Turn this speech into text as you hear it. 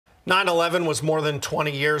9/11 was more than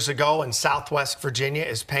 20 years ago, and Southwest Virginia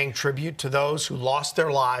is paying tribute to those who lost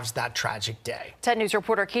their lives that tragic day. 10 News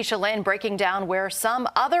reporter Keisha Lynn breaking down where some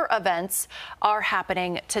other events are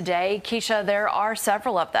happening today. Keisha, there are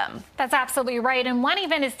several of them. That's absolutely right. And one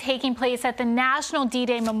event is taking place at the National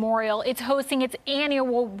D-Day Memorial. It's hosting its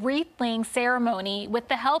annual wreath-laying ceremony with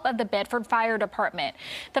the help of the Bedford Fire Department.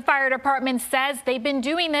 The fire department says they've been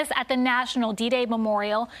doing this at the National D-Day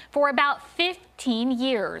Memorial for about 15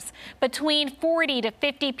 years. Between 40 to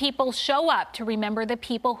 50 people show up to remember the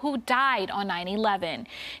people who died on 9/11.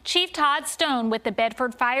 Chief Todd Stone with the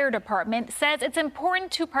Bedford Fire Department says it's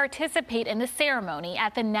important to participate in the ceremony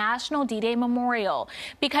at the National D-Day Memorial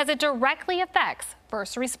because it directly affects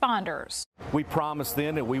first responders. We promised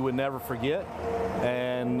then that we would never forget,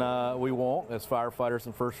 and we won't as firefighters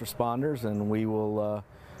and first responders, and we will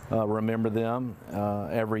remember them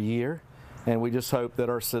every year. And we just hope that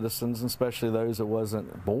our citizens, especially those that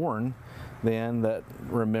wasn't born then, that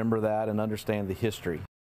remember that and understand the history.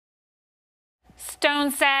 Stone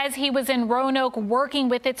says he was in Roanoke working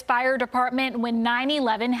with its fire department when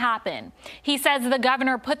 9/11 happened. He says the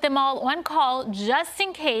governor put them all on call just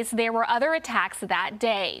in case there were other attacks that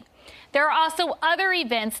day. There are also other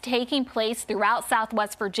events taking place throughout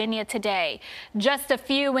Southwest Virginia today. Just a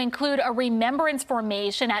few include a remembrance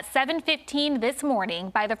formation at 7:15 this morning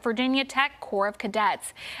by the Virginia Tech Corps of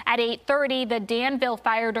Cadets. At 8:30, the Danville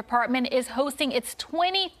Fire Department is hosting its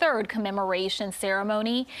 23rd commemoration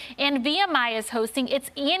ceremony, and VMI is hosting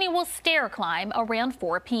its annual stair climb around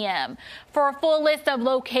 4 p.m. For a full list of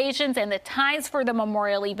locations and the times for the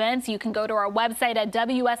memorial events, you can go to our website at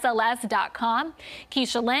WSLS.com.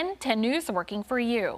 Keisha Lynn, 10 News, working for you.